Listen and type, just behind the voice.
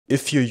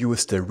If you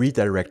use the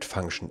redirect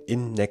function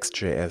in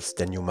Next.js,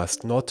 then you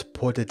must not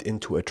put it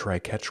into a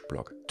try-catch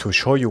block. To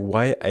show you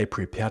why, I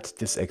prepared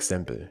this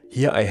example.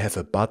 Here I have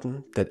a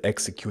button that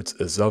executes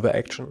a server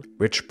action,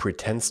 which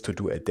pretends to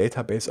do a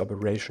database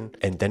operation,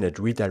 and then it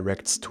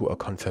redirects to a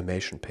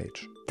confirmation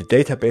page. The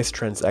database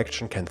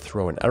transaction can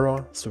throw an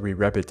error, so we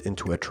wrap it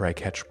into a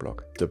try-catch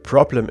block. The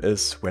problem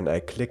is when I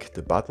click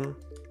the button,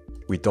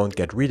 we don't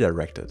get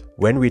redirected.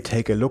 When we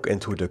take a look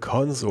into the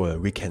console,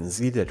 we can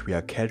see that we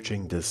are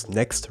catching this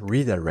next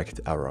redirect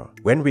error.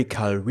 When we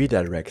call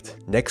redirect,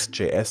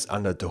 Next.js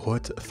under the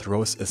hood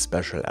throws a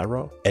special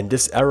error, and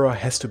this error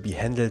has to be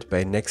handled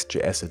by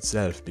Next.js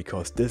itself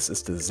because this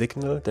is the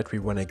signal that we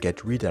want to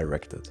get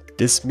redirected.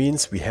 This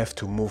means we have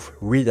to move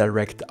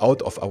redirect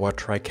out of our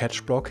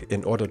try-catch block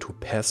in order to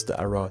pass the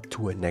error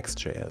to a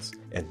Next.js.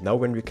 And now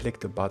when we click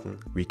the button,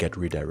 we get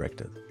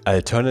redirected.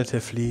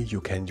 Alternatively,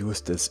 you can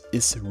use this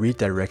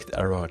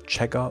isRedirectError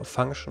checker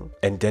function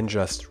and then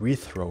just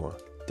rethrow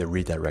the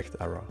redirect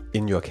error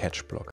in your catch block.